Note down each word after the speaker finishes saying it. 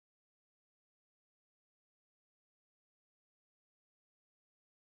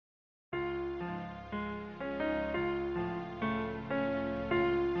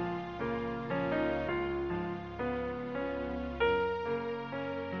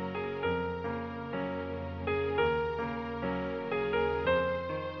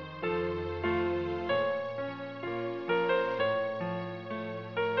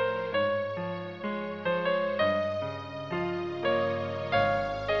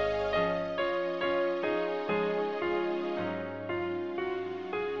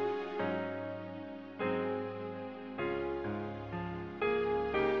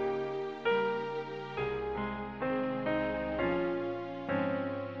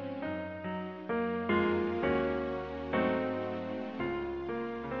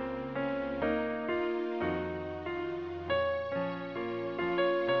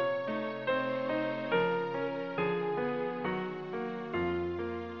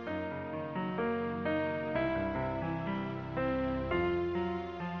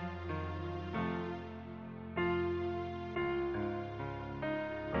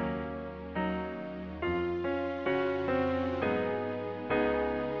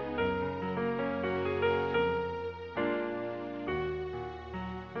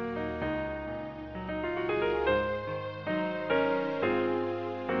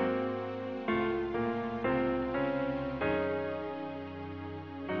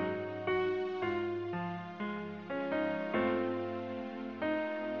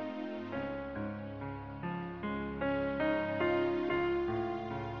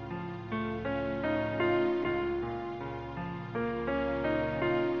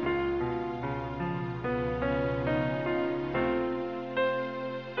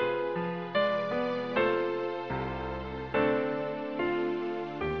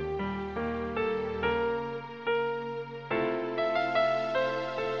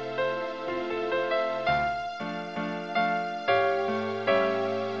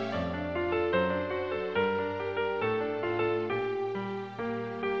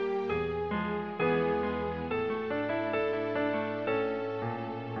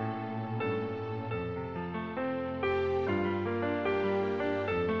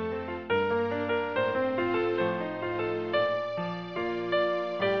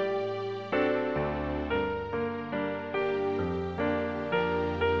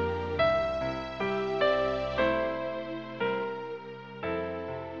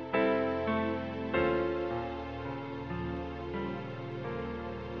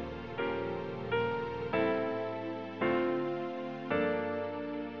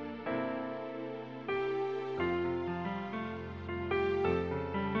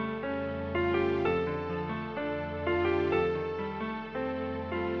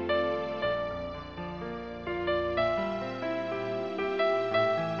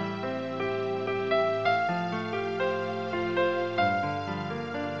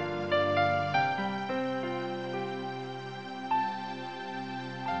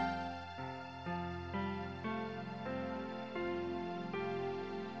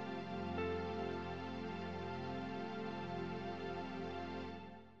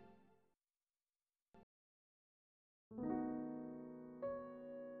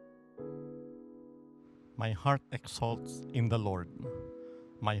My heart exalts in the Lord.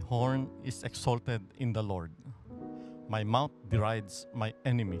 My horn is exalted in the Lord. My mouth derides my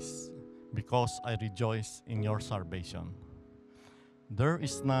enemies, because I rejoice in your salvation. There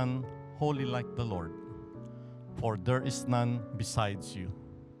is none holy like the Lord, for there is none besides you.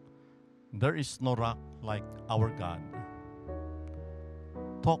 There is no rock like our God.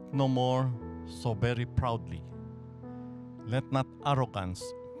 Talk no more so very proudly. Let not arrogance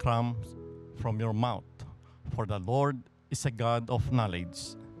come from your mouth, for the Lord is a God of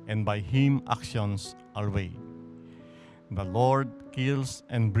knowledge, and by him actions are weighed. The Lord kills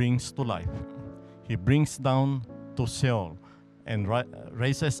and brings to life. He brings down to Sheol and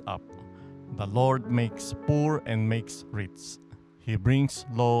raises up. The Lord makes poor and makes rich. He brings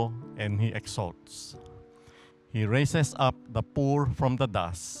low and he exalts. He raises up the poor from the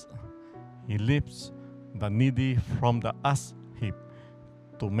dust. He lifts the needy from the ash heap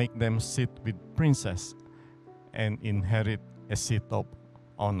to make them sit with princes and inherit a seat of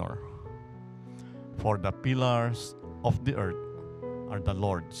honor. For the pillars of the earth are the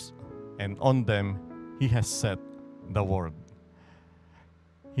Lord's, and on them he has set the world.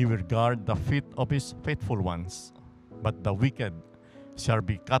 He will guard the feet of his faithful ones, but the wicked shall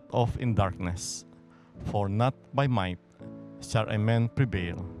be cut off in darkness. For not by might shall a man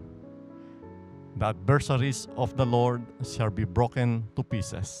prevail. The adversaries of the Lord shall be broken to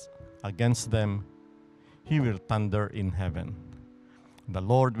pieces. Against them he will thunder in heaven. The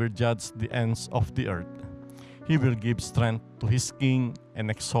Lord will judge the ends of the earth. He will give strength to his king and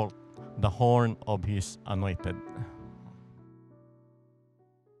exalt the horn of his anointed.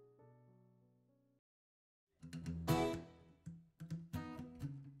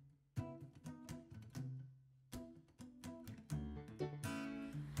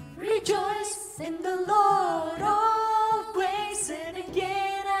 Rejoice in the Lord always, and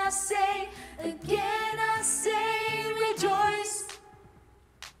again I say, rejoice.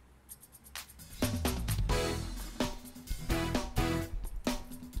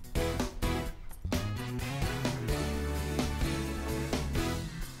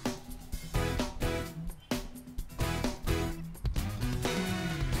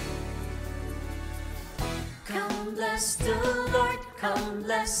 Come bless the Lord, come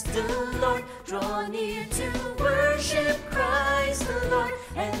bless the Lord, draw near to worship Christ the Lord,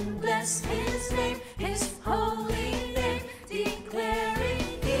 and bless his name, his holy name, declaring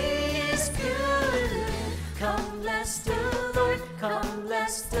he is good. Come bless the Lord, come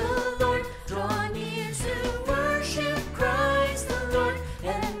bless the Lord, draw near to worship Christ the Lord,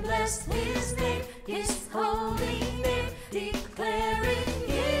 and bless his name, his holy name, declaring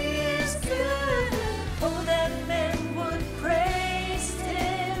he is good. Oh, that men would praise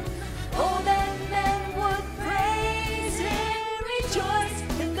him. Oh, that men would praise him. Rejoice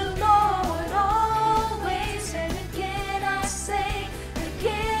in the Lord always. And again I say,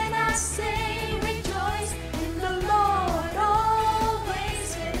 rejoice in the Lord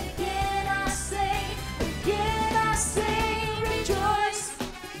always. And again I say, rejoice.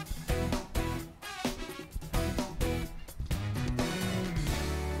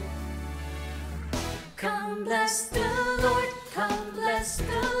 Come bless the Lord, come bless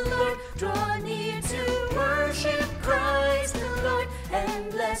the Lord, draw near to worship Christ the Lord,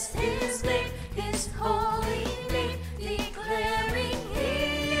 and bless his name, his holy name, declaring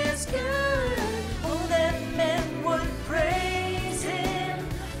he is good. Oh, that men would praise him.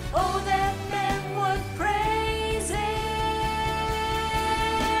 Oh, that men would praise him.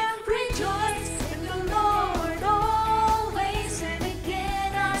 Rejoice in the Lord always, and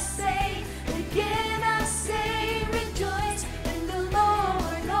again I say, rejoice in the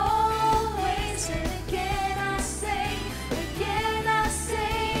Lord always, and again I say,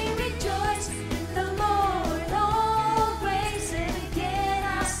 rejoice in the Lord always, and again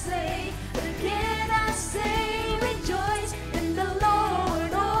I say, rejoice in the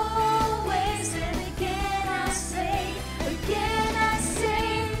Lord always, and again I say,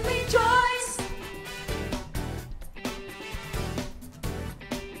 rejoice.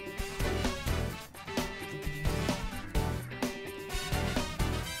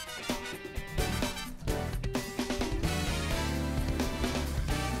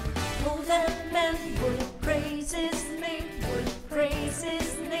 Oh, that men would praise his name,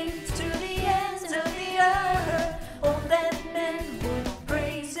 to the ends of the earth. Oh, that men would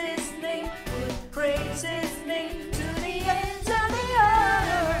praise his name, to the ends of the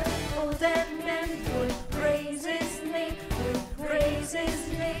earth. Oh, that men would praise his name,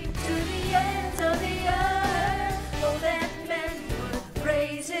 to the ends of the earth. Oh, that men would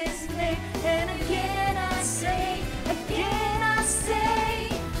praise his name, and again I say,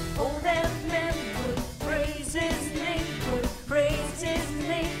 oh, that men would praise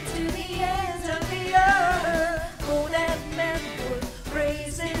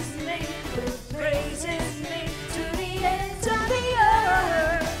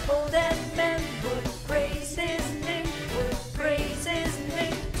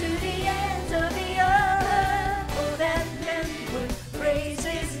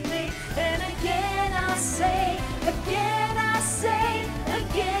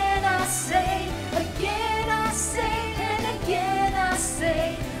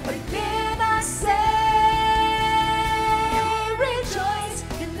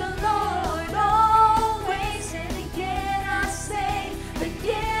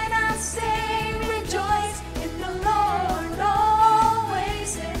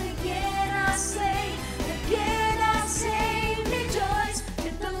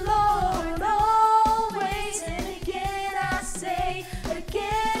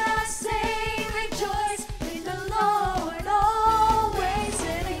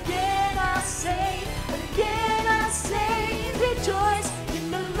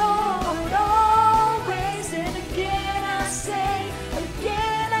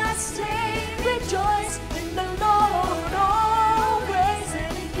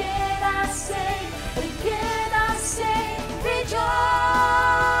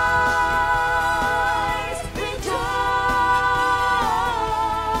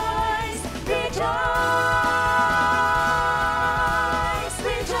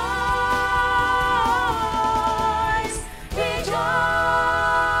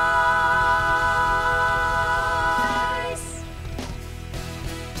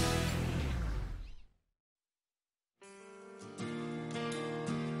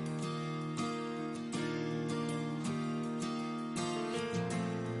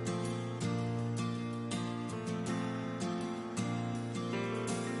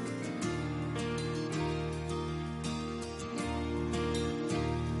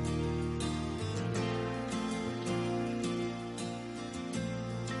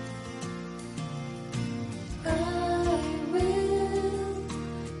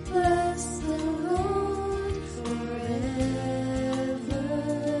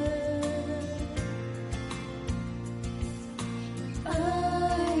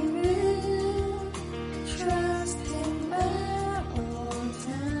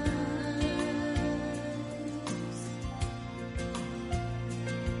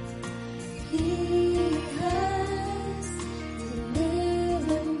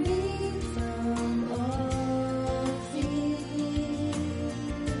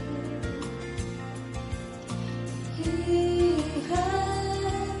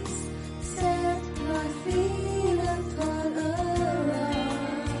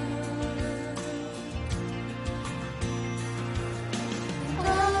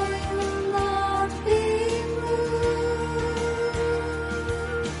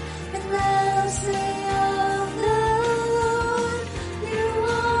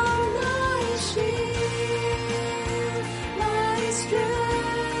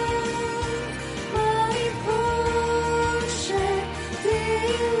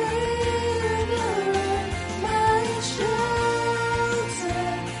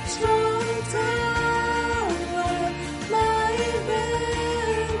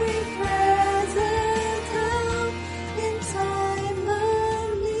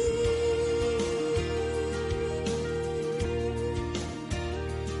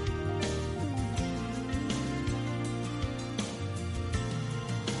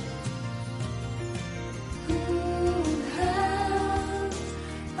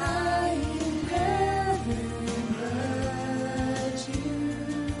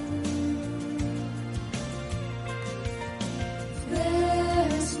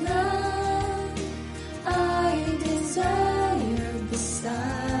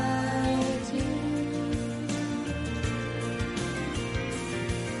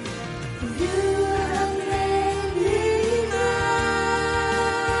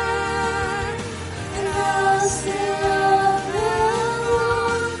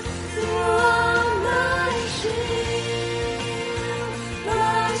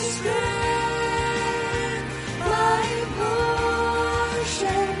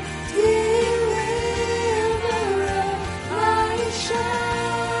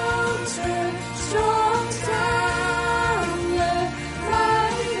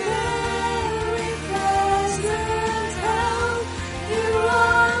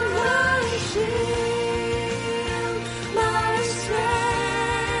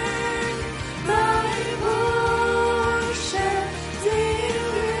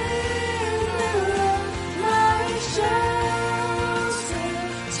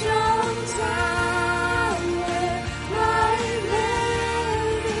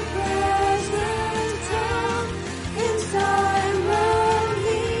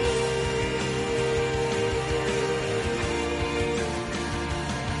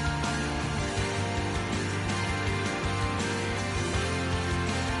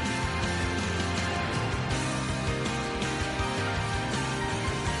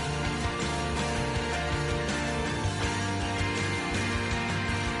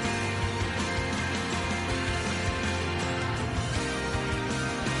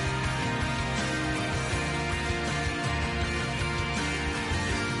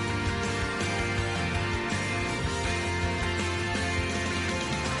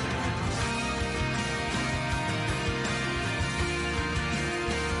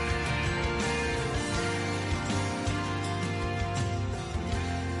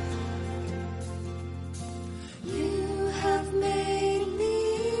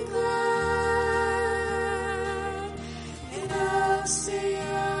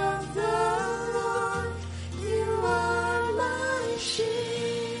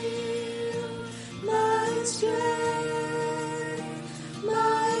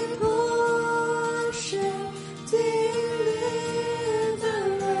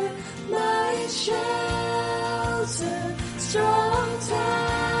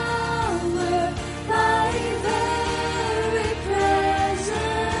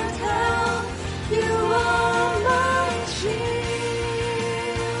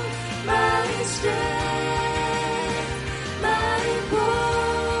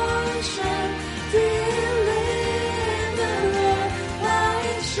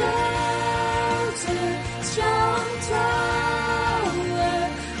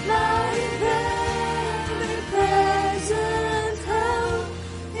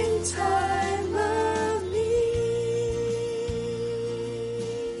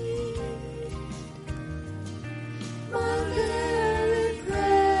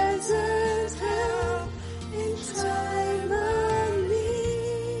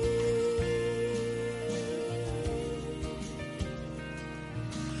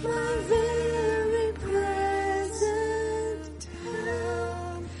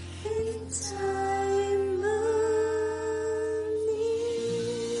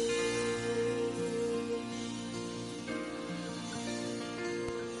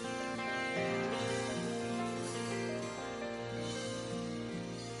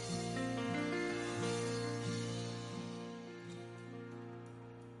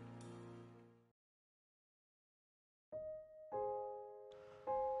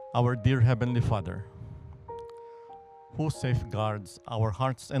Our dear Heavenly Father, who safeguards our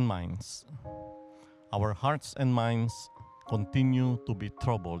hearts and minds, our hearts and minds continue to be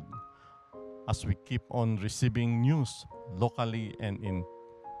troubled as we keep on receiving news locally and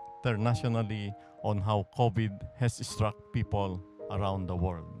internationally on how COVID has struck people around the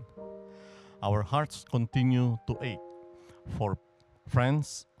world. Our hearts continue to ache for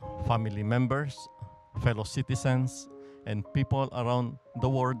friends, family members, fellow citizens, and people around the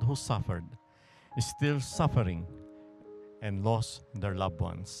world who suffered, still suffering, and lost their loved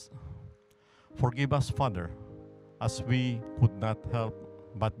ones. Forgive us, Father, as we could not help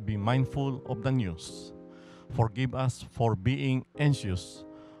but be mindful of the news. Forgive us for being anxious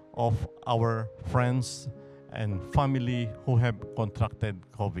of our friends and family who have contracted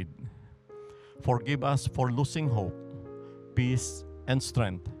COVID. Forgive us for losing hope, peace, and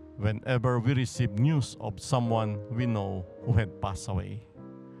strength whenever we receive news of someone we know who had passed away.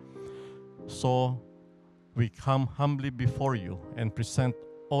 So, we come humbly before you and present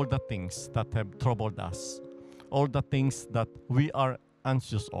all the things that have troubled us, all the things that we are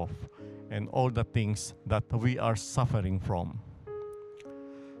anxious of, and all the things that we are suffering from.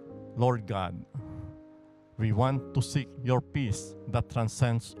 Lord God, we want to seek your peace that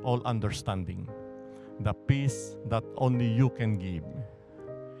transcends all understanding, the peace that only you can give.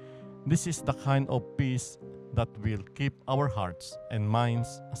 This is the kind of peace that will keep our hearts and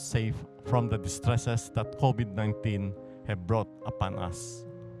minds safe from the distresses that COVID-19 have brought upon us.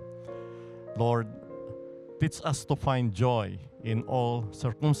 Lord, teach us to find joy in all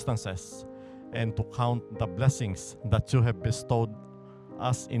circumstances and to count the blessings that you have bestowed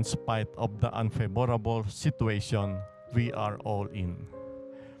us in spite of the unfavorable situation we are all in.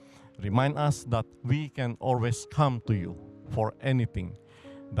 Remind us that we can always come to you for anything,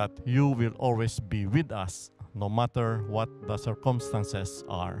 that you will always be with us no matter what the circumstances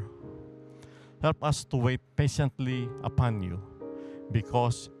are. Help us to wait patiently upon you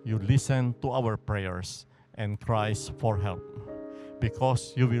because you listen to our prayers and cries for help,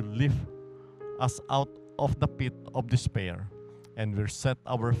 because you will lift us out of the pit of despair and will set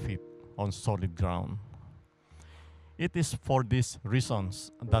our feet on solid ground. It is for these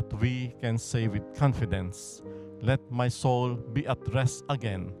reasons that we can say with confidence, "Let my soul be at rest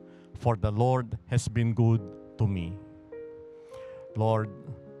again, for the Lord has been good to me." Lord,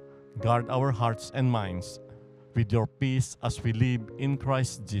 guard our hearts and minds with your peace as we live in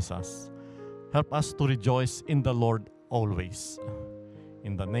Christ Jesus. Help us to rejoice in the Lord always.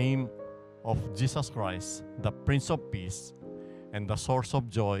 In the name of Jesus Christ, the Prince of Peace and the source of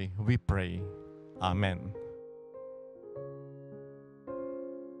joy, we pray. Amen.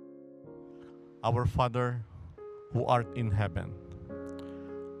 Our Father, who art in heaven,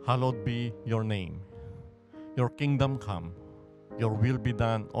 hallowed be your name. Your kingdom come, your will be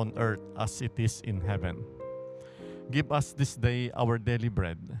done on earth as it is in heaven. Give us this day our daily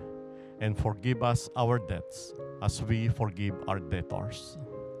bread, and forgive us our debts as we forgive our debtors.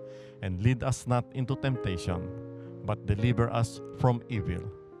 And lead us not into temptation, but deliver us from evil.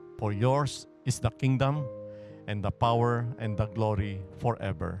 For yours is the kingdom, and the power, and the glory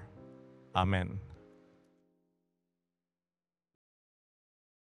forever. Amen.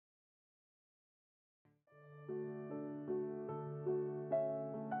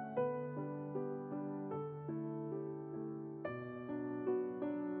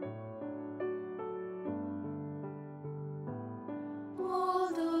 All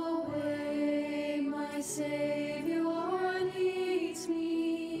the way my Savior leads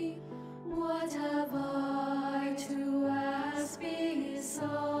me. What have I to ask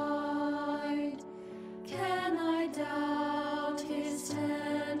beside? Can I doubt his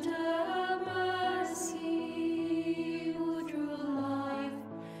tender mercy, who through life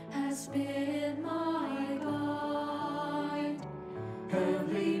has been my guide?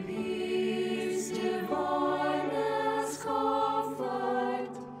 Heavenly peace, divine as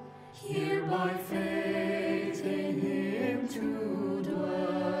comfort, here by faith in him to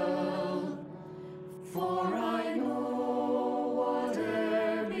dwell. For I know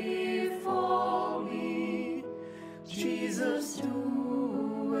whate'er befall me, Jesus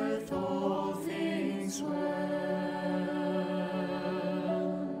doeth all things well.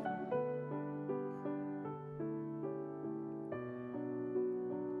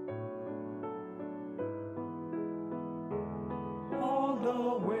 All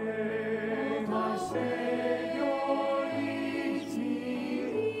the way my Savior leads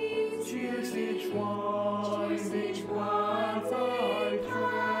me, cheers each one path I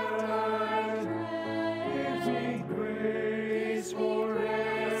tread, gives me grace for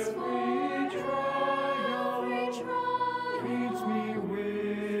every trial, leads me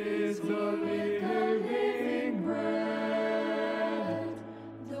with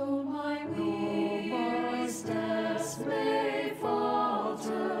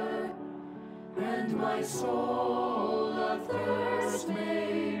my soul athirst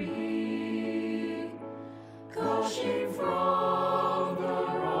may be, gushing from the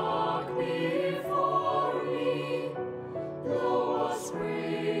rock before me, blow a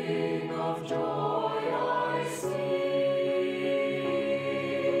spring of joy I see.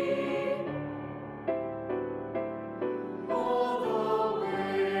 All the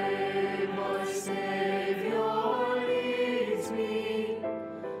way my Savior leads me,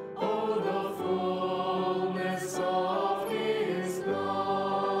 oh, the fullness of His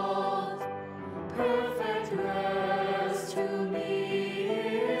love. Perfect rest to me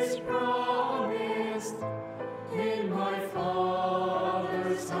is promised in my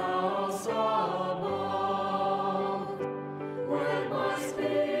Father's house above, where my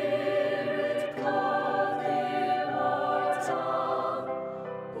spirit clothed immortal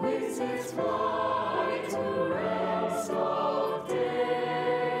wings its flight to realms of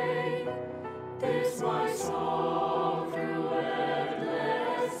day. This my song through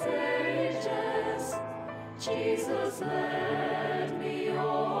endless ages. Jesus led me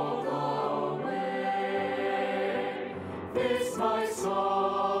all the way. This my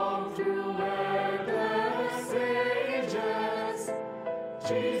song through endless ages.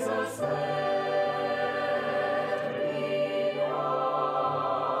 Jesus led me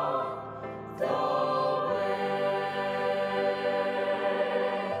all the way.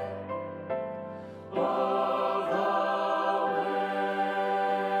 All the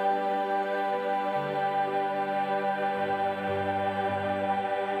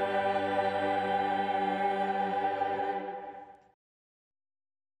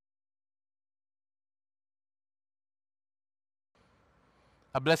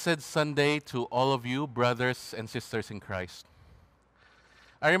A blessed Sunday to all of you, brothers and sisters in Christ.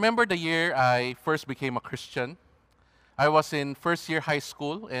 I remember the year I first became a Christian. I was in first year high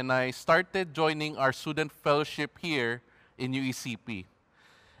school and I started joining our student fellowship here in UECP.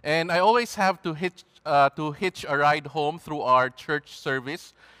 And I always have to hitch a ride home through our church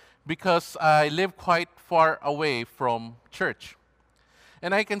service because I live quite far away from church.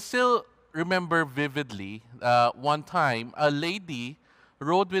 And I can still remember vividly one time a lady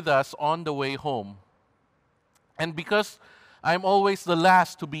rode with us on the way home. And because I'm always the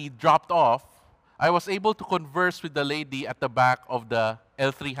last to be dropped off, I was able to converse with the lady at the back of the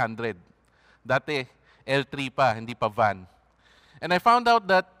L300. Dati, L3 pa, hindi pa van. And I found out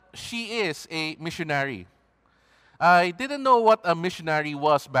that she is a missionary. I didn't know what a missionary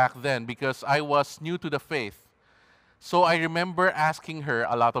was back then because I was new to the faith. So I remember asking her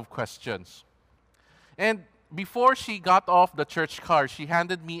a lot of questions. And before she got off the church car, she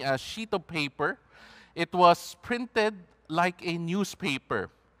handed me a sheet of paper. It was printed like a newspaper.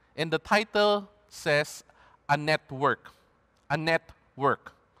 And the title says, A Network. A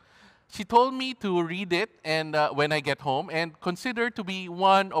Network. She told me to read it and when I get home and consider to be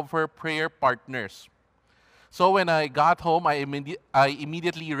one of her prayer partners. So when I got home, I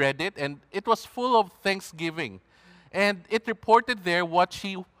immediately read it, and it was full of thanksgiving. And it reported there what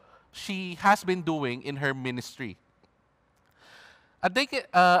she has been doing in her ministry. A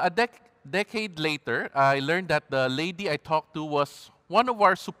decade later, I learned that the lady I talked to was one of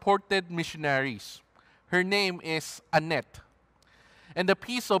our supported missionaries. Her name is Annette. And the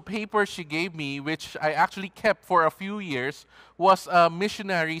piece of paper she gave me, which I actually kept for a few years, was a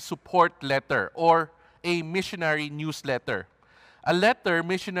missionary support letter or a missionary newsletter. A letter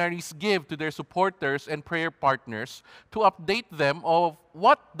missionaries give to their supporters and prayer partners to update them of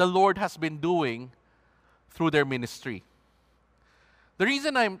what the Lord has been doing through their ministry. The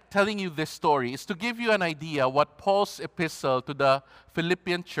reason I'm telling you this story is to give you an idea what Paul's epistle to the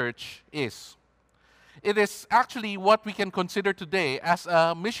Philippian church is. It is actually what we can consider today as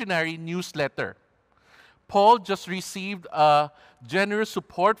a missionary newsletter. Paul just received a generous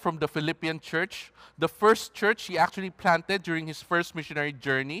support from the Philippian church, the first church he actually planted during his first missionary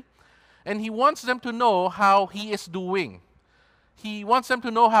journey. And he wants them to know how he is doing. He wants them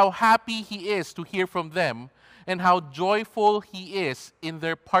to know how happy he is to hear from them and how joyful he is in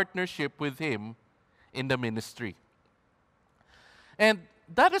their partnership with him in the ministry. And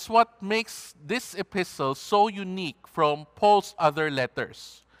that is what makes this epistle so unique from Paul's other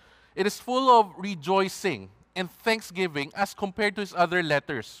letters. It is full of rejoicing and thanksgiving as compared to his other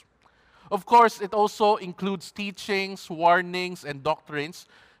letters. Of course, it also includes teachings, warnings, and doctrines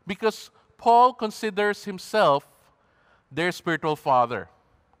because Paul considers himself their spiritual father.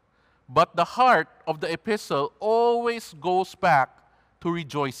 But the heart of the epistle always goes back to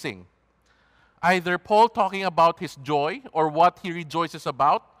rejoicing. Either Paul talking about his joy or what he rejoices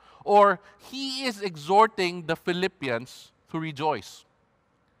about, or he is exhorting the Philippians to rejoice.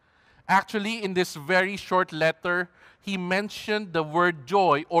 Actually, in this very short letter, he mentioned the word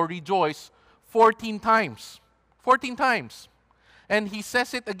joy or rejoice 14 times. 14 times. And he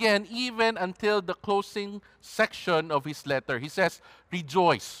says it again even until the closing section of his letter. He says,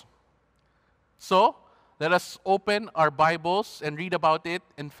 rejoice. So, let us open our Bibles and read about it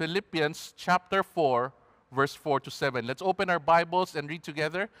in Philippians chapter 4, verse 4 to 7. Let's open our Bibles and read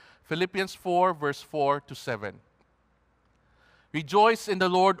together. Philippians 4, verse 4 to 7. Rejoice in the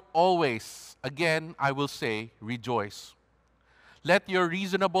Lord always. Again, I will say, rejoice. Let your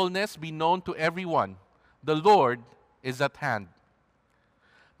reasonableness be known to everyone. The Lord is at hand.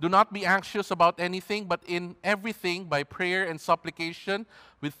 Do not be anxious about anything, but in everything, by prayer and supplication,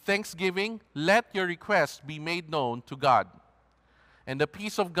 with thanksgiving, let your requests be made known to God. And the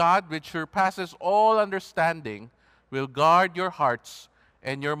peace of God, which surpasses all understanding, will guard your hearts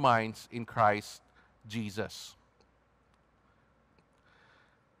and your minds in Christ Jesus.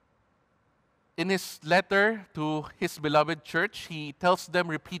 In his letter to his beloved church, he tells them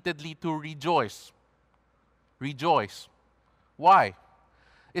repeatedly to rejoice. Rejoice. Why?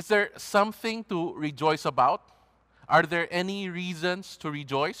 Is there something to rejoice about? Are there any reasons to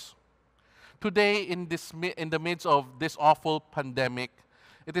rejoice? Today, in the midst of this awful pandemic,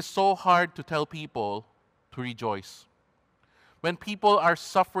 it is so hard to tell people to rejoice. When people are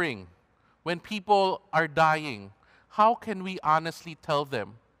suffering, when people are dying, how can we honestly tell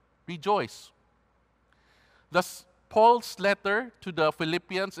them, rejoice? Thus, Paul's letter to the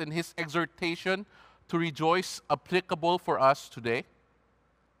Philippians and his exhortation to rejoice applicable for us today?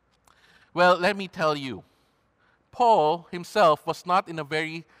 Well, let me tell you, Paul himself was not in a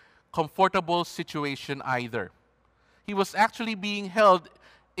very comfortable situation either. He was actually being held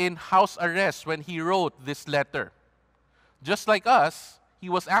in house arrest when he wrote this letter. Just like us, he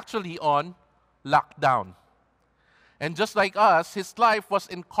was actually on lockdown. And just like us, his life was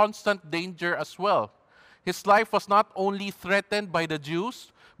in constant danger as well. His life was not only threatened by the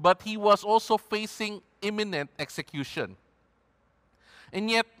Jews, but he was also facing imminent execution. And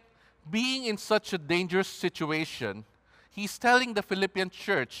yet, being in such a dangerous situation, he's telling the Philippian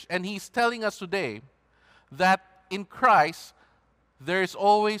church, and he's telling us today, that in Christ, there is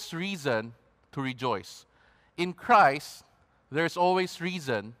always reason to rejoice. In Christ, there is always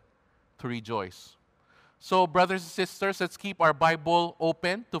reason to rejoice. So, brothers and sisters, let's keep our Bible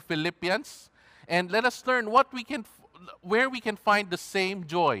open to Philippians, and let us learn where we can find the same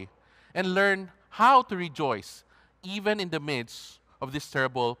joy, and learn how to rejoice, even in the midst of this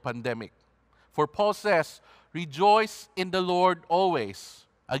terrible pandemic. For Paul says, rejoice in the Lord always.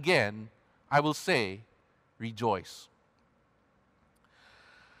 Again, I will say, rejoice.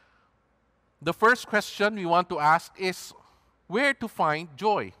 The first question we want to ask is, where to find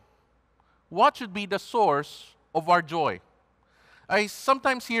joy? What should be the source of our joy? I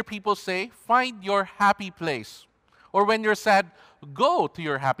sometimes hear people say, find your happy place. Or when you're sad, go to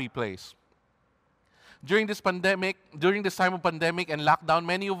your happy place. During this time of pandemic and lockdown,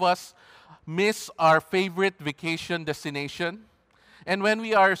 many of us miss our favorite vacation destination. And when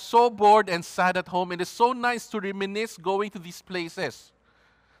we are so bored and sad at home, it is so nice to reminisce going to these places.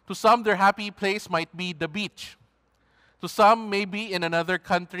 To some, their happy place might be the beach. To some, maybe in another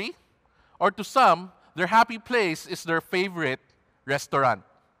country. Or to some, their happy place is their favorite restaurant.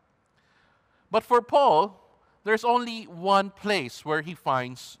 But for Paul, there's only one place where he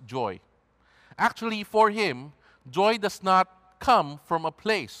finds joy. Actually, for him, joy does not come from a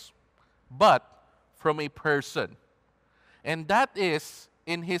place, but from a person. And that is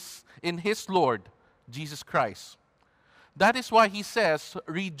in his Lord, Jesus Christ. That is why he says,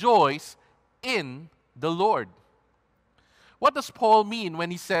 rejoice in the Lord. What does Paul mean when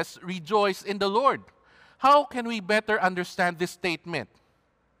he says, rejoice in the Lord? How can we better understand this statement?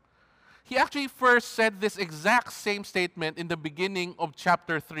 He actually first said this exact same statement in the beginning of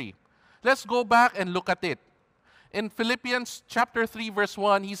chapter 3. Let's go back and look at it. In Philippians chapter 3, verse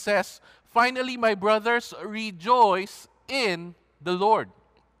 1, he says, finally, my brothers, rejoice in the Lord.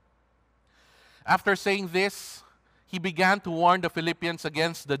 After saying this, he began to warn the Philippians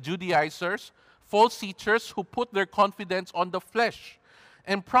against the Judaizers, false teachers who put their confidence on the flesh,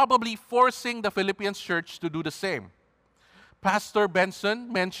 and probably forcing the Philippians church to do the same. Pastor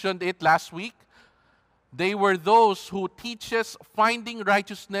Benson mentioned it last week. They were those who teaches finding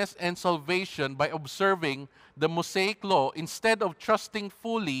righteousness and salvation by observing the Mosaic law instead of trusting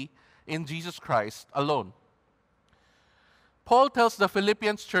fully in Jesus Christ alone. Paul tells the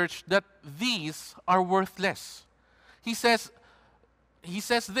Philippians church that these are worthless. He says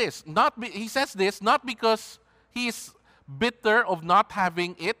this not because he is bitter of not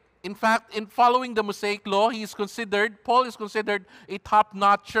having it. In fact, in following the Mosaic law, Paul is considered a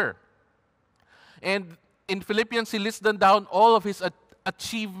top-notcher. And in Philippians, he lists them down all of his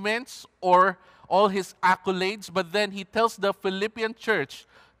achievements or all his accolades, but then he tells the Philippian church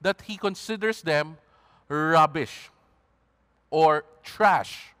that he considers them rubbish or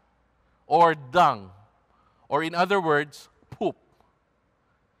trash or dung, or in other words, poop.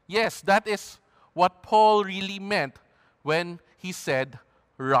 Yes, that is what Paul really meant when he said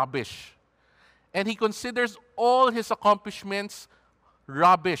rubbish. And he considers all his accomplishments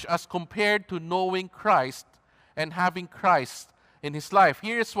rubbish as compared to knowing Christ and having Christ in his life.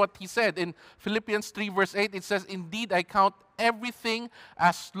 Here's what he said in Philippians 3 verse 8. It says, "Indeed, I count everything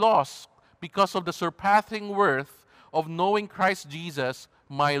as loss because of the surpassing worth of knowing Christ Jesus,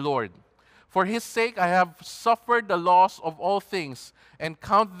 my Lord. For his sake I have suffered the loss of all things and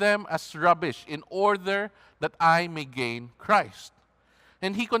count them as rubbish in order that I may gain Christ."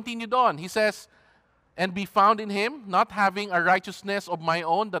 And he continued on. He says, "And be found in him, not having a righteousness of my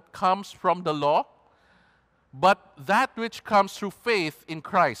own that comes from the law, but that which comes through faith in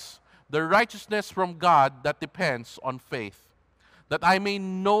Christ, the righteousness from God that depends on faith, that I may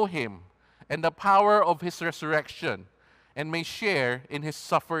know him and the power of his resurrection, and may share in his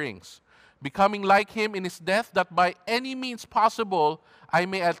sufferings, becoming like him in his death, that by any means possible I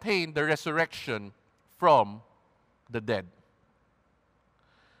may attain the resurrection from the dead."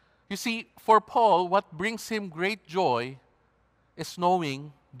 You see, for Paul, what brings him great joy is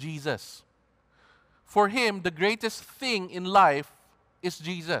knowing Jesus. For him, the greatest thing in life is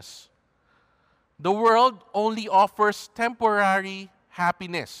Jesus. The world only offers temporary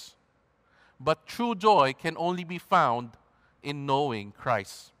happiness, but true joy can only be found in knowing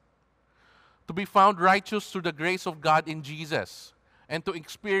Christ. To be found righteous through the grace of God in Jesus, and to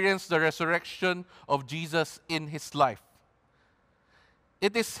experience the resurrection of Jesus in his life.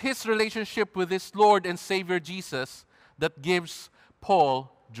 It is his relationship with his Lord and Savior Jesus that gives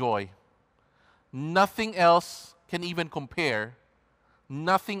Paul joy. Nothing else can even compare.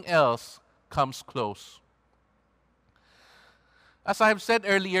 Nothing else comes close. As I have said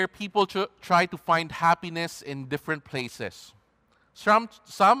earlier, people try to find happiness in different places.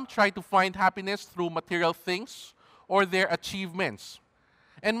 Some try to find happiness through material things or their achievements.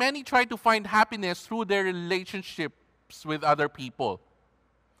 And many try to find happiness through their relationships with other people.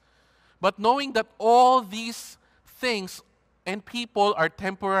 But knowing that all these things and people are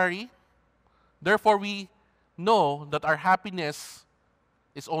temporary, therefore we know that our happiness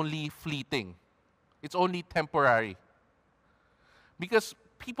is only fleeting. It's only temporary. Because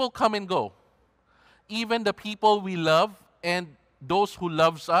people come and go. Even the people we love and those who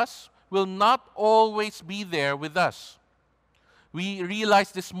loves us will not always be there with us. We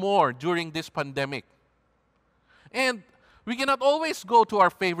realize this more during this pandemic. And we cannot always go to our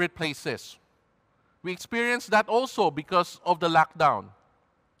favorite places. We experience that also because of the lockdown.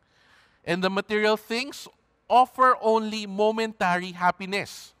 And the material things offer only momentary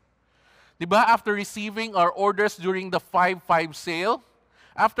happiness. Diba, after receiving our orders during the 5-5 sale,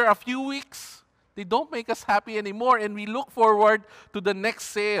 after a few weeks, they don't make us happy anymore, and we look forward to the next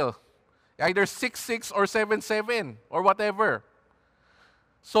sale, either 6-6 or 7-7 or whatever.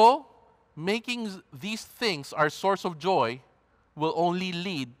 So, making these things our source of joy will only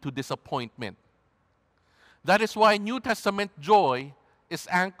lead to disappointment. That is why New Testament joy is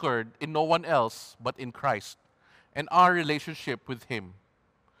anchored in no one else but in Christ and our relationship with him.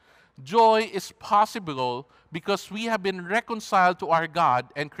 Joy is possible because we have been reconciled to our God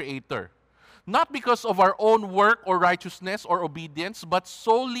and Creator. Not because of our own work or righteousness or obedience, but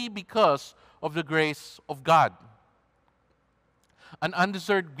solely because of the grace of God. An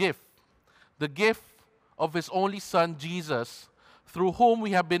undeserved gift, the gift of his only Son, Jesus, through whom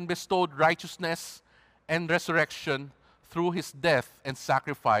we have been bestowed righteousness and resurrection through his death and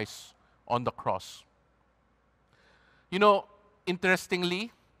sacrifice on the cross. You know,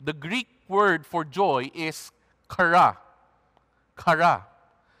 interestingly, the Greek word for joy is chara. Chara.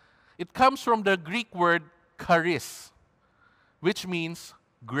 It comes from the Greek word charis, which means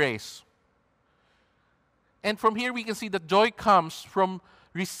grace. And from here we can see that joy comes from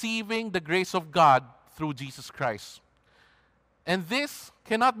receiving the grace of God through Jesus Christ. And this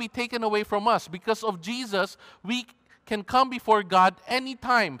cannot be taken away from us. Because of Jesus, we can come before God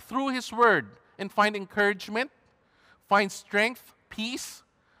anytime through his word and find encouragement, find strength, peace,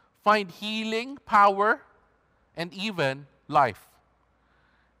 find healing, power, and even life.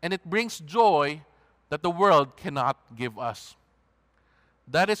 And it brings joy that the world cannot give us.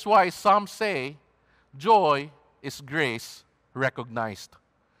 That is why some say, joy is grace recognized.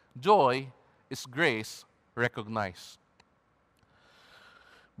 Joy is grace recognized.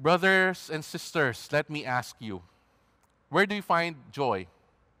 Brothers and sisters, let me ask you, where do you find joy?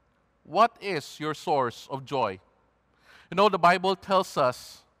 What is your source of joy? You know, the Bible tells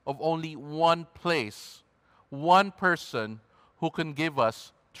us of only one place, one person who can give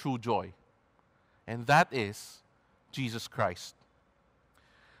us true joy. And that is Jesus Christ.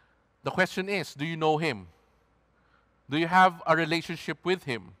 The question is, do you know Him? Do you have a relationship with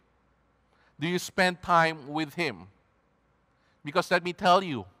Him? Do you spend time with Him? Because let me tell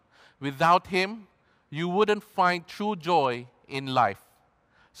you, without Him, you wouldn't find true joy in life,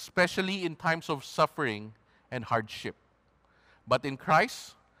 especially in times of suffering and hardship. But in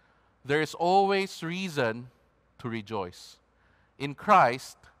Christ, there is always reason to rejoice. In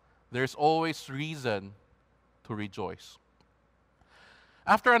Christ, there is always reason to rejoice.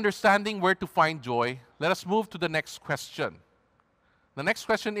 After understanding where to find joy, let us move to the next question. The next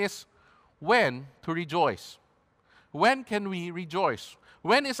question is, when to rejoice? When can we rejoice?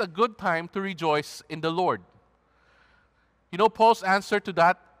 When is a good time to rejoice in the Lord? You know, Paul's answer to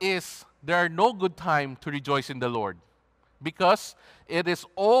that is, there are no good time to rejoice in the Lord, because it is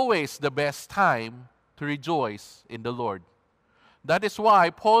always the best time to rejoice in the Lord. That is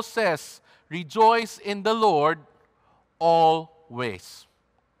why Paul says, rejoice in the Lord always.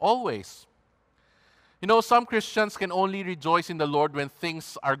 Always. You know, some Christians can only rejoice in the Lord when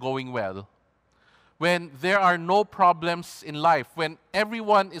things are going well, when there are no problems in life, when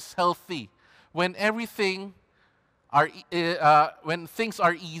everyone is healthy, when things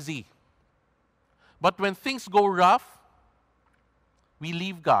are easy. But when things go rough, we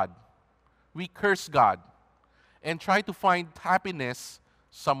leave God, we curse God, and try to find happiness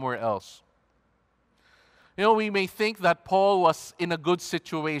somewhere else. You know, we may think that Paul was in a good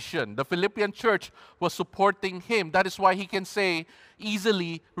situation. The Philippian church was supporting him. That is why he can say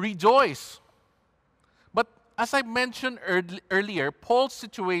easily, rejoice. But as I mentioned earlier, Paul's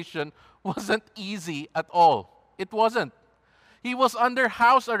situation wasn't easy at all. It wasn't. He was under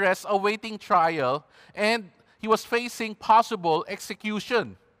house arrest awaiting trial, and he was facing possible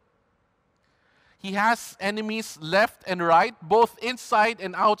execution. He has enemies left and right, both inside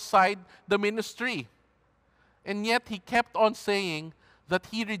and outside the ministry. And yet he kept on saying that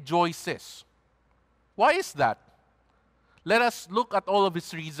he rejoices. Why is that? Let us look at all of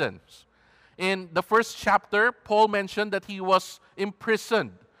his reasons. In the first chapter, Paul mentioned that he was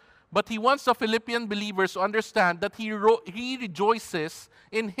imprisoned. But he wants the Philippian believers to understand that he rejoices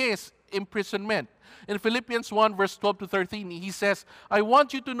in his imprisonment. In Philippians 1, verse 12 to 13, he says, I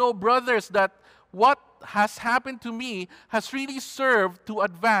want you to know, brothers, that what has happened to me has really served to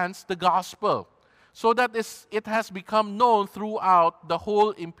advance the gospel, so that it has become known throughout the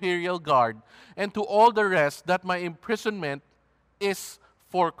whole imperial guard and to all the rest that my imprisonment is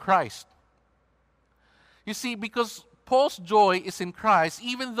for Christ. You see, because Paul's joy is in Christ,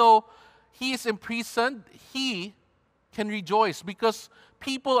 even though he is imprisoned, he can rejoice because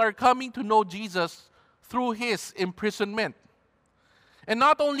people are coming to know Jesus through his imprisonment. And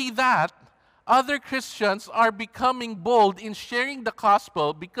not only that, other Christians are becoming bold in sharing the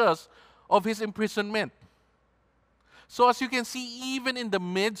gospel because of his imprisonment. So as you can see, even in the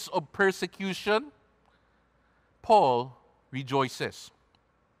midst of persecution, Paul rejoices.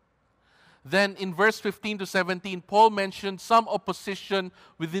 Then in verse 15 to 17, Paul mentioned some opposition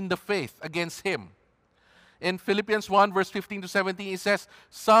within the faith against him. In Philippians 1, verse 15 to 17, it says,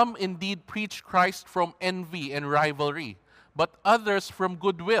 some indeed preach Christ from envy and rivalry, but others from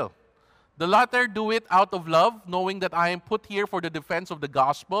goodwill. The latter do it out of love, knowing that I am put here for the defense of the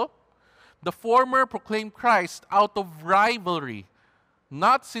gospel. The former proclaim Christ out of rivalry,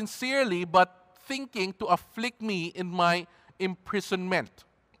 not sincerely, but thinking to afflict me in my imprisonment.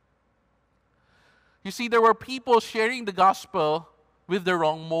 You see, there were people sharing the gospel with the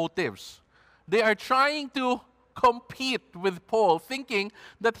wrong motives. They are trying to compete with Paul, thinking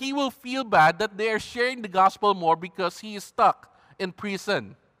that he will feel bad that they are sharing the gospel more because he is stuck in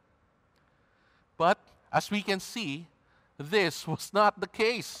prison. But as we can see, this was not the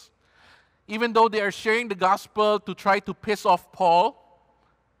case. Even though they are sharing the gospel to try to piss off Paul,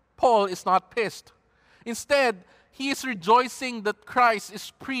 Paul is not pissed. Instead, he is rejoicing that Christ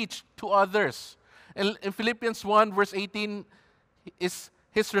is preached to others. And in Philippians 1, verse 18 is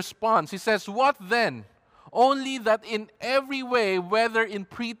his response. He says, what then? Only that in every way, whether in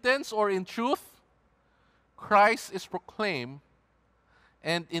pretense or in truth, Christ is proclaimed,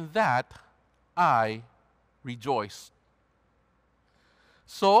 and in that I rejoice.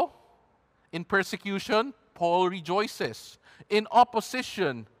 So, in persecution, Paul rejoices. In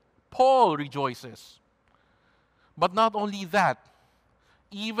opposition, Paul rejoices. But not only that,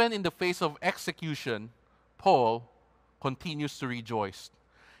 even in the face of execution, Paul continues to rejoice.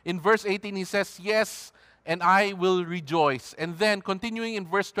 In verse 18, he says, yes, and I will rejoice. And then continuing in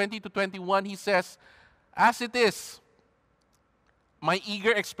verse 20 to 21, he says, as it is my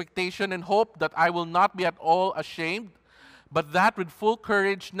eager expectation and hope that I will not be at all ashamed, but that with full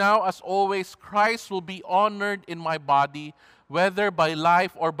courage, now as always, Christ will be honored in my body, whether by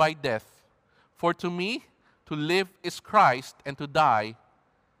life or by death. For to me, to live is Christ, and to die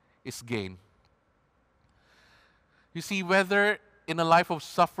is gain. You see, whether in a life of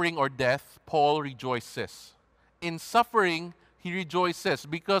suffering or death, Paul rejoices. In suffering, he rejoices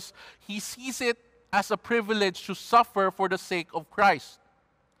because he sees it as a privilege to suffer for the sake of Christ.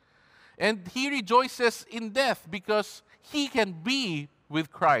 And he rejoices in death because he can be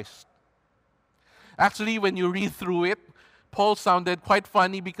with Christ. Actually, when you read through it, Paul sounded quite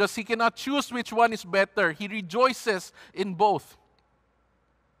funny because he cannot choose which one is better. He rejoices in both.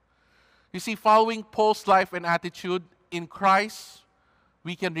 You see, following Paul's life and attitude, in Christ,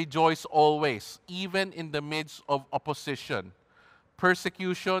 we can rejoice always, even in the midst of opposition,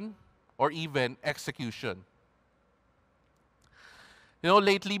 persecution, or even execution. You know,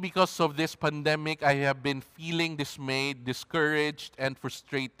 lately, because of this pandemic, I have been feeling dismayed, discouraged, and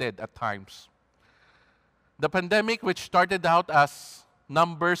frustrated at times. The pandemic, which started out as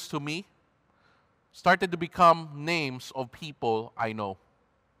numbers to me, started to become names of people I know.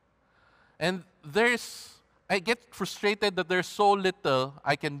 And I get frustrated that there's so little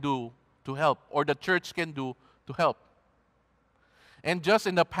I can do to help, or the church can do to help. And just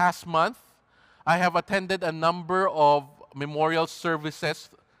in the past month, I have attended a number of memorial services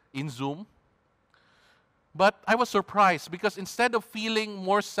in Zoom. But I was surprised because instead of feeling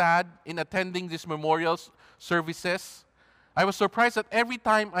more sad in attending these memorial services, I was surprised that every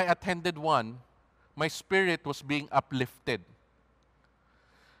time I attended one, my spirit was being uplifted.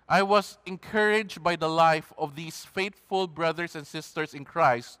 I was encouraged by the life of these faithful brothers and sisters in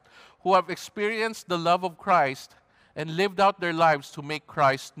Christ who have experienced the love of Christ and lived out their lives to make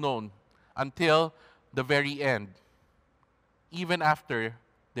Christ known until the very end, even after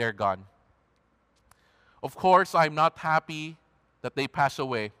they're gone. Of course, I'm not happy that they pass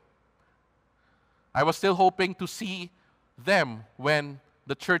away. I was still hoping to see them when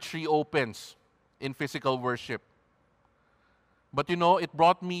the church reopens in physical worship. But you know, it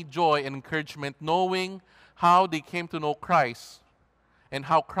brought me joy and encouragement knowing how they came to know Christ and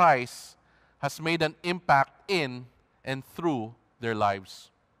how Christ has made an impact in and through their lives.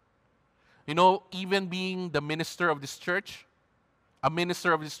 You know, even being the minister of this church, a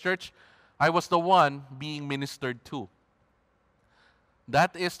minister of this church, I was the one being ministered to.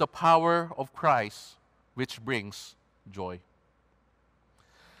 That is the power of Christ which brings joy.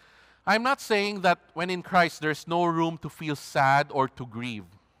 I'm not saying that when in Christ there's no room to feel sad or to grieve.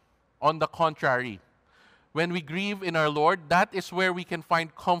 On the contrary, when we grieve in our Lord, that is where we can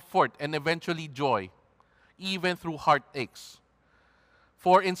find comfort and eventually joy, even through heartaches.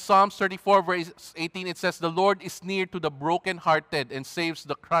 For in Psalms 34, verse 18, it says, "The Lord is near to the brokenhearted and saves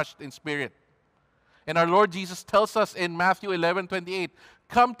the crushed in spirit." And our Lord Jesus tells us in Matthew 11:28,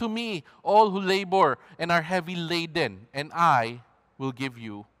 "Come to me, all who labor and are heavy laden, and I will give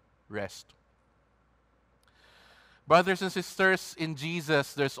you rest." Brothers and sisters, in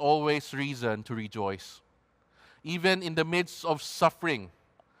Jesus, there's always reason to rejoice. Even in the midst of suffering,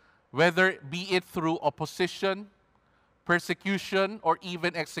 whether be it through opposition, persecution, or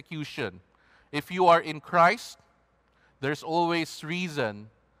even execution. If you are in Christ, there's always reason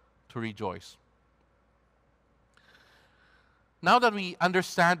to rejoice. Now that we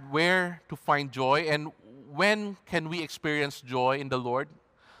understand where to find joy and when can we experience joy in the Lord,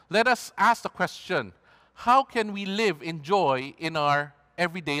 let us ask the question, how can we live in joy in our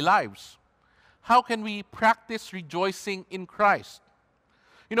everyday lives? How can we practice rejoicing in Christ?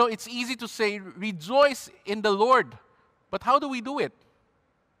 You know, it's easy to say, rejoice in the Lord, but how do we do it?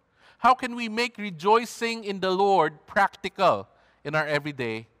 How can we make rejoicing in the Lord practical in our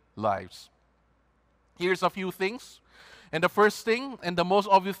everyday lives? Here's a few things. And the first thing, and the most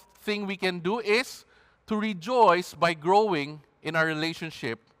obvious thing we can do is to rejoice by growing in our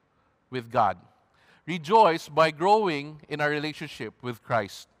relationship with God. Rejoice by growing in our relationship with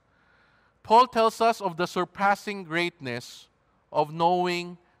Christ. Paul tells us of the surpassing greatness of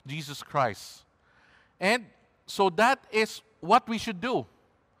knowing Jesus Christ. And so that is what we should do.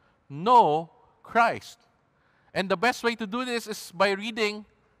 Know Christ. And the best way to do this is by reading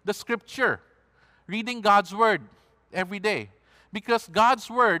the Scripture. Reading God's Word every day. Because God's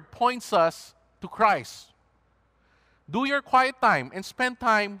Word points us to Christ. Do your quiet time and spend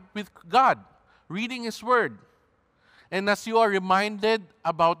time with God, reading His Word. And as you are reminded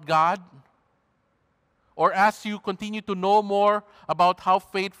about God, or as you continue to know more about how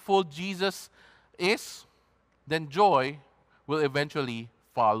faithful Jesus is, then joy will eventually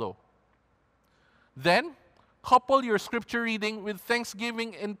follow. Then, couple your scripture reading with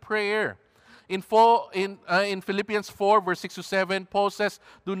thanksgiving and prayer. In Philippians 4, verse 6 to 7, Paul says,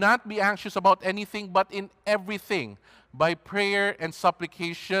 "Do not be anxious about anything, but in everything, by prayer and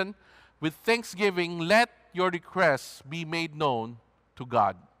supplication, with thanksgiving, let your requests be made known to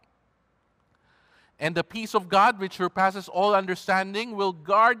God. And the peace of God, which surpasses all understanding, will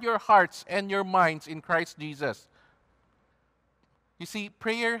guard your hearts and your minds in Christ Jesus." You see,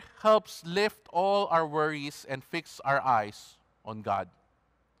 prayer helps lift all our worries and fix our eyes on God.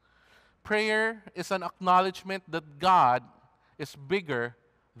 Prayer is an acknowledgement that God is bigger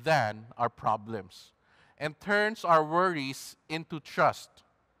than our problems and turns our worries into trust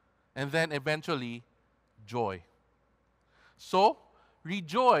and then eventually joy. So,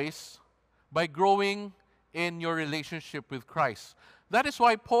 rejoice by growing in your relationship with Christ. That is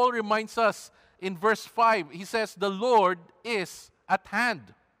why Paul reminds us in verse 5, he says, "The Lord is at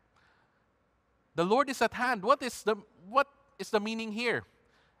hand." The Lord is at hand. What is the meaning here?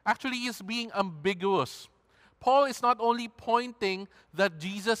 Actually, he is being ambiguous. Paul is not only pointing that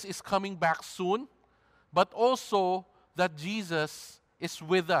Jesus is coming back soon, but also that Jesus is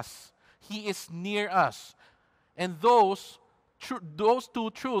with us. He is near us. And those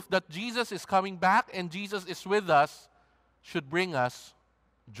two truths, that Jesus is coming back and Jesus is with us, should bring us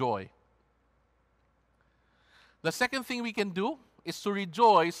joy. The second thing we can do is to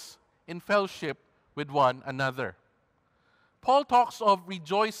rejoice in fellowship with one another. Paul talks of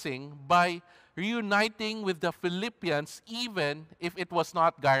rejoicing by reuniting with the Philippians even if it was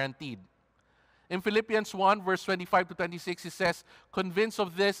not guaranteed. In Philippians 1, verse 25 to 26, he says, "Convinced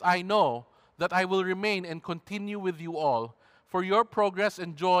of this, I know that I will remain and continue with you all for your progress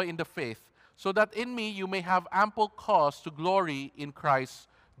and joy in the faith, so that in me you may have ample cause to glory in Christ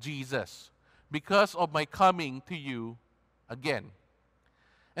Jesus, because of my coming to you again."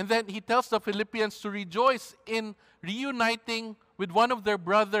 And then he tells the Philippians to rejoice in reuniting with one of their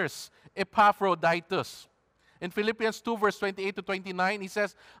brothers, Epaphroditus. In Philippians 2, verse 28 to 29, he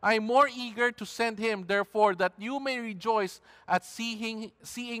says, "I am more eager to send him, therefore, that you may rejoice at seeing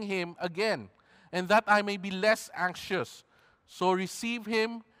him again, and that I may be less anxious. So receive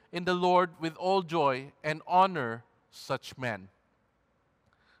him in the Lord with all joy and honor such men."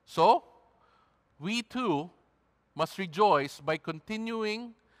 So, we too must rejoice by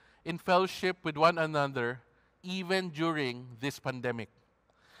continuing in fellowship with one another even during this pandemic.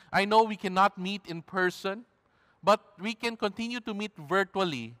 I know we cannot meet in person, but we can continue to meet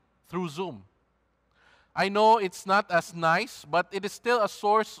virtually through Zoom. I know it's not as nice, but it is still a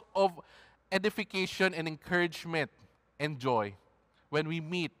source of edification and encouragement and joy when we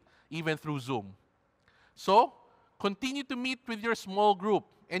meet even through Zoom. So, continue to meet with your small group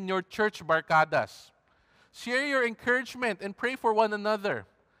and your church barcadas. Share your encouragement and pray for one another.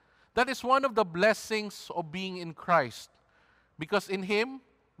 That is one of the blessings of being in Christ, because in Him,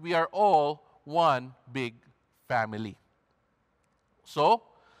 we are all one big family. So,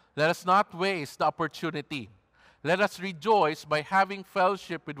 let us not waste the opportunity. Let us rejoice by having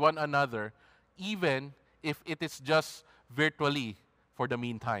fellowship with one another, even if it is just virtually for the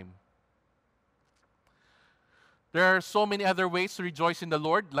meantime. There are so many other ways to rejoice in the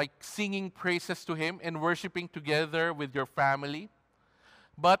Lord, like singing praises to Him and worshiping together with your family.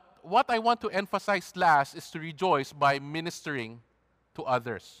 But what I want to emphasize last is to rejoice by ministering to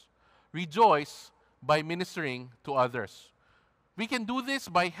others. Rejoice by ministering to others. We can do this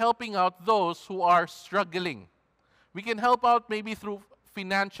by helping out those who are struggling. We can help out maybe through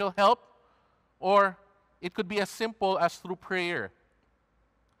financial help, or it could be as simple as through prayer.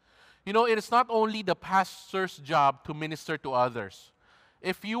 You know, it is not only the pastor's job to minister to others.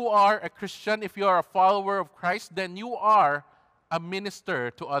 If you are a Christian, if you are a follower of Christ, then you are a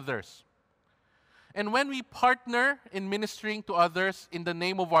minister to others. And when we partner in ministering to others in the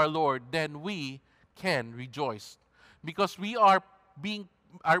name of our Lord, then we can rejoice, because we are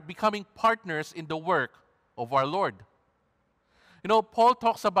becoming partners in the work of our Lord. You know, Paul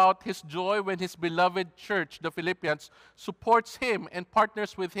talks about his joy when his beloved church, the Philippians, supports him and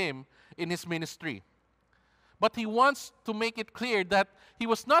partners with him in his ministry. But he wants to make it clear that he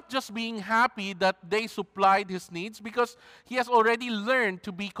was not just being happy that they supplied his needs, because he has already learned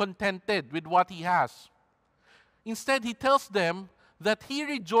to be contented with what he has. Instead, he tells them that he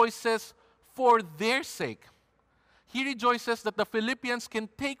rejoices for their sake. He rejoices that the Philippians can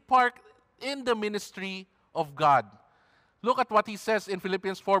take part in the ministry of God. Look at what he says in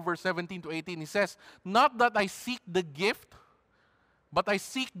Philippians 4, verse 17 to 18. He says, "Not that I seek the gift, but I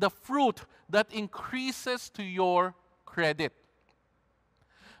seek the fruit that increases to your credit.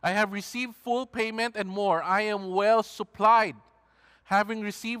 I have received full payment and more. I am well supplied, having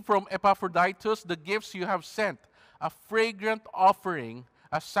received from Epaphroditus the gifts you have sent, a fragrant offering,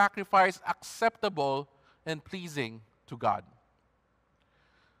 a sacrifice acceptable and pleasing to God.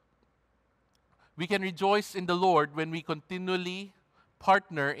 We can rejoice in the Lord when we continually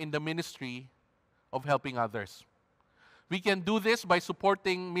partner in the ministry of helping others. We can do this by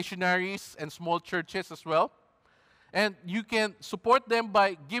supporting missionaries and small churches as well. And you can support them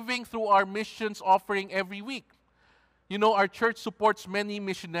by giving through our missions offering every week. You know, our church supports many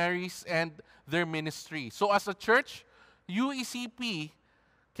missionaries and their ministry. So as a church, UECP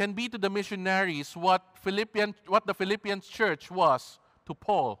can be to the missionaries what the Philippians church was to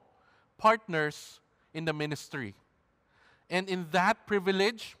Paul, partners in the ministry. And in that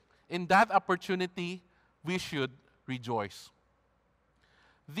privilege, in that opportunity, we should rejoice.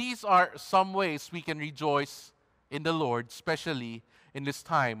 These are some ways we can rejoice in the Lord, especially in this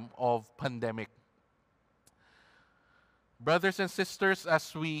time of pandemic. Brothers and sisters,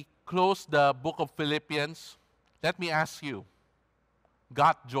 as we close the book of Philippians, let me ask you,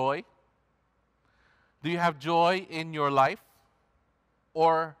 got joy? Do you have joy in your life?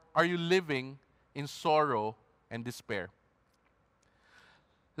 Or are you living in sorrow and despair?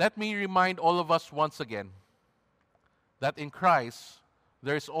 Let me remind all of us once again that in Christ,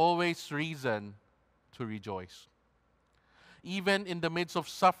 there is always reason to rejoice. Even in the midst of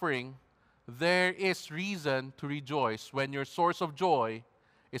suffering, there is reason to rejoice when your source of joy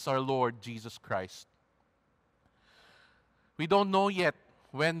is our Lord Jesus Christ. We don't know yet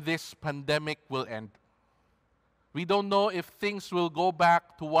when this pandemic will end. We don't know if things will go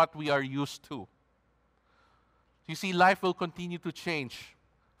back to what we are used to. You see, life will continue to change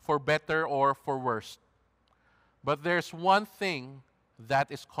for better or for worse. But there's one thing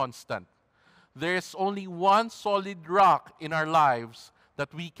that is constant. There is only one solid rock in our lives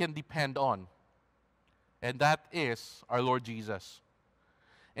that we can depend on, and that is our Lord Jesus.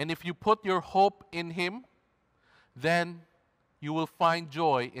 And if you put your hope in Him, then you will find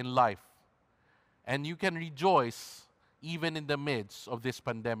joy in life, and you can rejoice even in the midst of this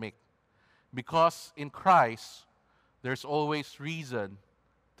pandemic, because in Christ, there's always reason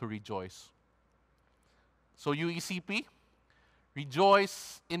to rejoice. So UECP,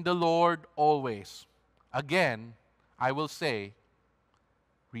 rejoice in the Lord always. Again, I will say,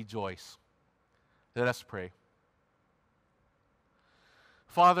 rejoice. Let us pray.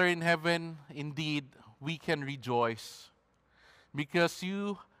 Father in heaven, indeed, we can rejoice because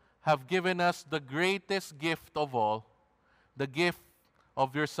you have given us the greatest gift of all, the gift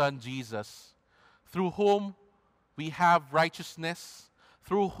of your Son Jesus, through whom we have righteousness,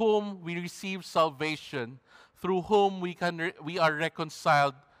 through whom we receive salvation, through whom we are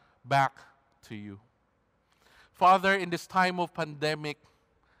reconciled back to you. Father, in this time of pandemic,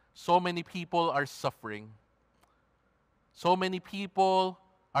 so many people are suffering. So many people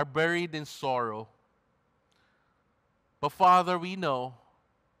are buried in sorrow. But Father, we know,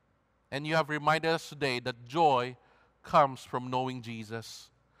 and you have reminded us today, that joy comes from knowing Jesus.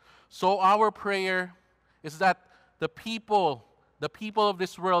 So our prayer is that the people of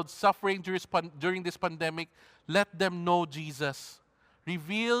this world suffering during this pandemic, let them know Jesus.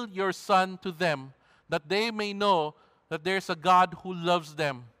 Reveal your Son to them, that they may know that there's a God who loves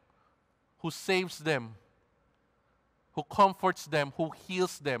them, who saves them, who comforts them, who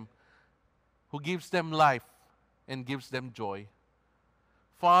heals them, who gives them life and gives them joy.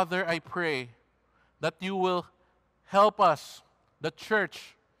 Father, I pray that you will help us, the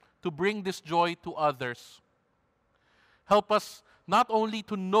church, to bring this joy to others. Help us not only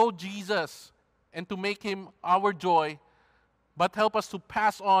to know Jesus and to make Him our joy, but help us to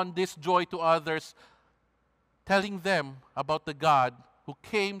pass on this joy to others, telling them about the God who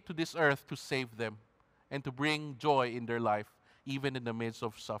came to this earth to save them and to bring joy in their life, even in the midst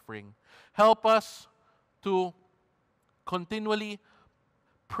of suffering. Help us to continually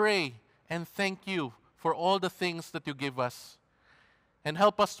pray and thank you for all the things that you give us. And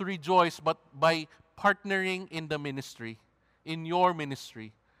help us to rejoice but by partnering in the ministry, in your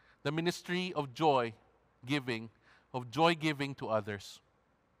ministry, the ministry of joy giving to others.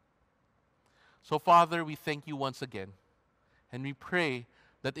 So Father, we thank you once again, and we pray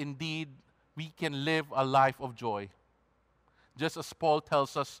that indeed we can live a life of joy, just as Paul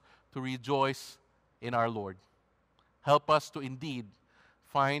tells us to rejoice in our Lord. Help us to indeed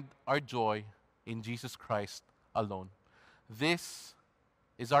find our joy in Jesus Christ alone. This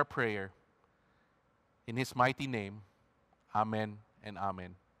is our prayer. In His mighty name, amen and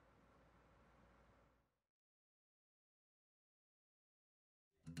amen.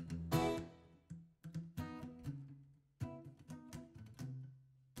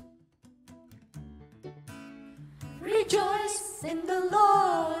 Rejoice in the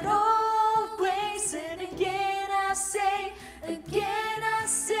Lord always. And again I say, rejoice.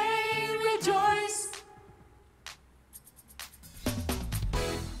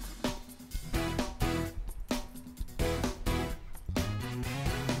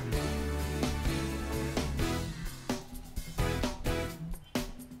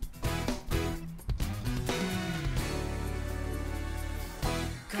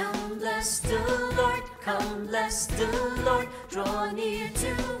 Come bless the Lord, come bless the Lord. Draw near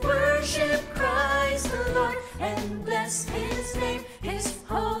to worship Christ the Lord, and bless His name, His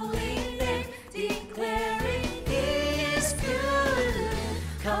holy name, declaring He is good.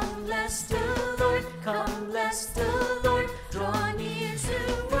 Come bless the Lord, come bless the Lord. Draw near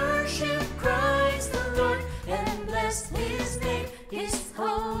to worship Christ the Lord, and bless His name, His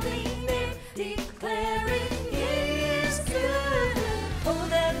holy name, declaring He is good. Oh,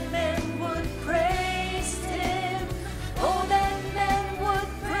 that men would praise Him. Oh, that men would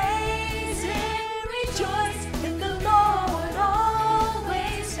praise Him. Rejoice in the Lord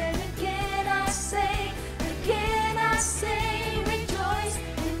always. And again I say, rejoice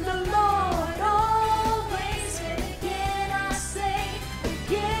in the Lord always. And again I say,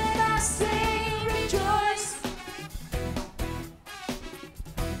 rejoice.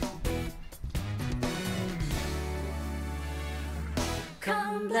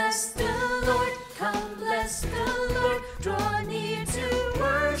 Come bless the Lord, come bless the Lord. Draw near to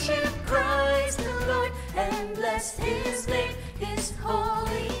worship Christ the Lord, and bless His name, His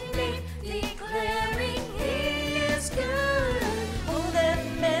holy name, declaring He is good. Oh, that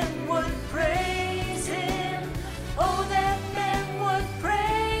men would praise Him. Oh, that men would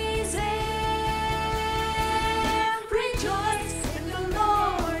praise Him. Rejoice in the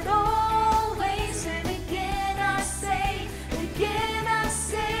Lord always. And again I say,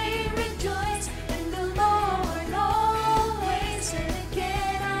 rejoice in the Lord always. And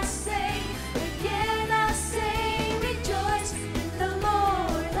again I say, rejoice in the Lord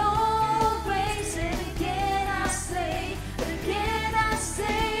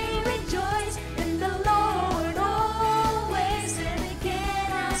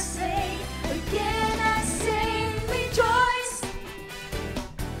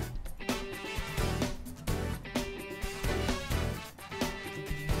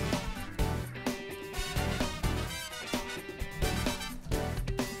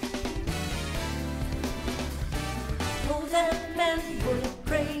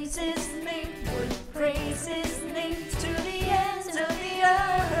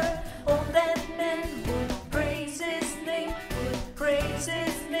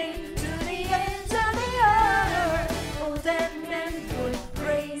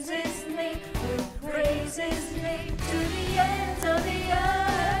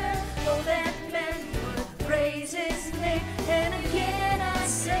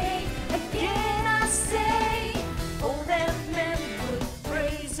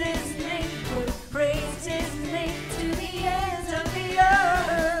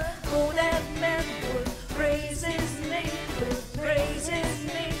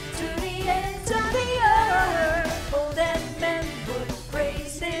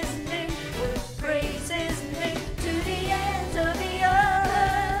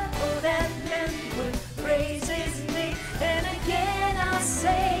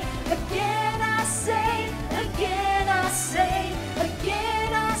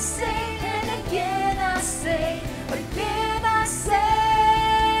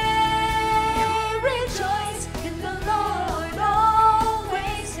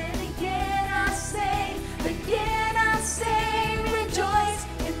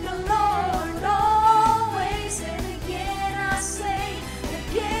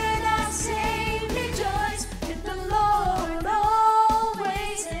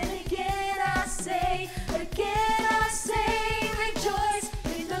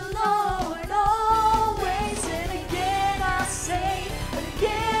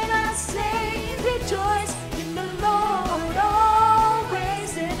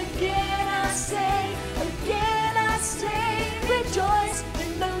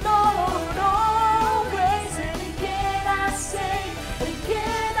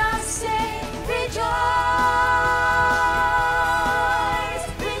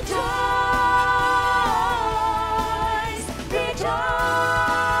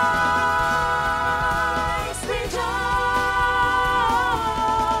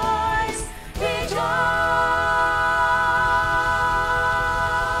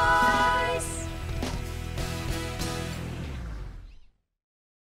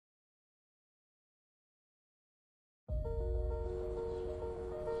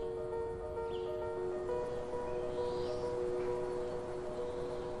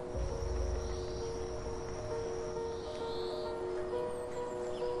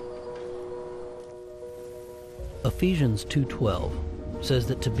Ephesians 2:12 says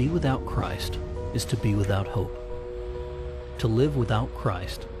that to be without Christ is to be without hope. To live without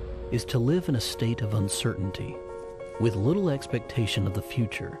Christ is to live in a state of uncertainty, with little expectation of the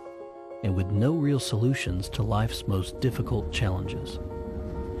future, and with no real solutions to life's most difficult challenges.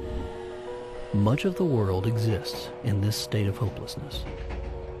 Much of the world exists in this state of hopelessness.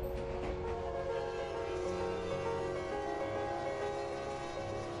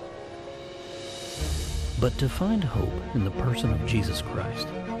 But to find hope in the person of Jesus Christ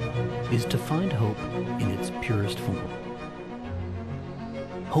is to find hope in its purest form.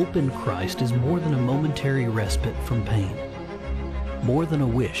 Hope in Christ is more than a momentary respite from pain, more than a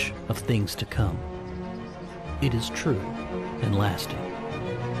wish of things to come. It is true and lasting.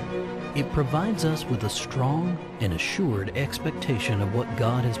 It provides us with a strong and assured expectation of what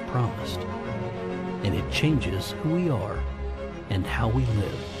God has promised, and it changes who we are and how we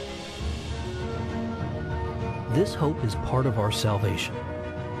live. This hope is part of our salvation.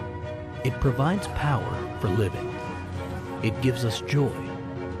 It provides power for living. It gives us joy.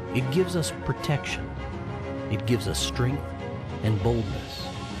 It gives us protection. It gives us strength and boldness.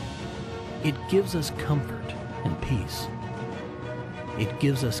 It gives us comfort and peace. It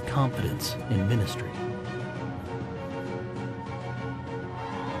gives us confidence in ministry.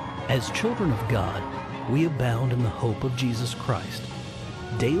 As children of God, we abound in the hope of Jesus Christ,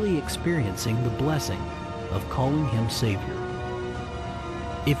 daily experiencing the blessing of calling Him Savior.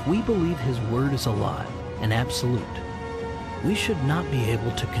 If we believe His Word is alive and absolute, we should not be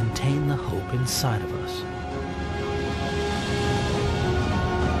able to contain the hope inside of us.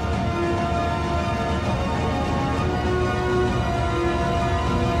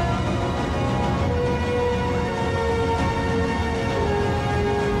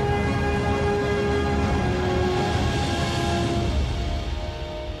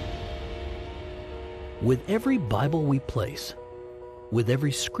 With every Bible we place, with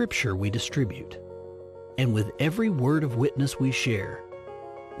every scripture we distribute, and with every word of witness we share,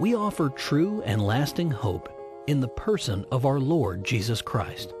 we offer true and lasting hope in the person of our Lord Jesus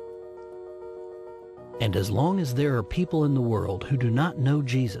Christ. And as long as there are people in the world who do not know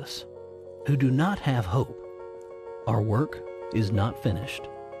Jesus, who do not have hope, our work is not finished.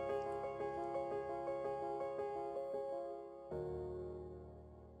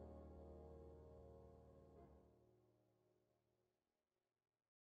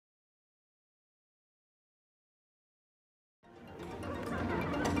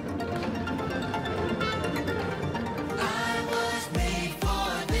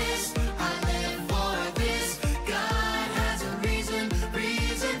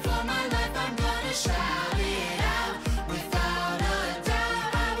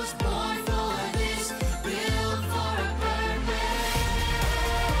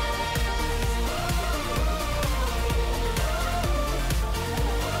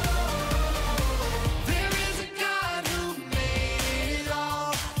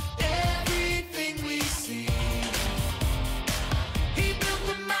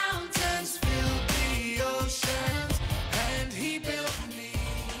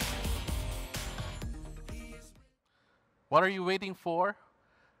 What are you waiting for?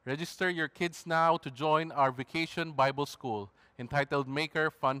 Register your kids now to join our vacation Bible school entitled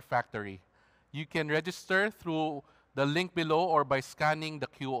Maker Fun Factory. You can register through the link below or by scanning the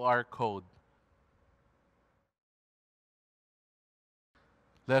QR code.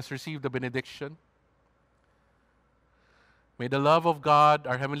 Let us receive the benediction. May the love of God,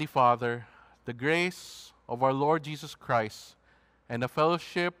 our Heavenly Father, the grace of our Lord Jesus Christ, and the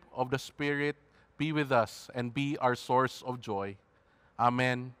fellowship of the Spirit be with us and be our source of joy.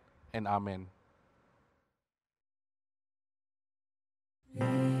 Amen and amen.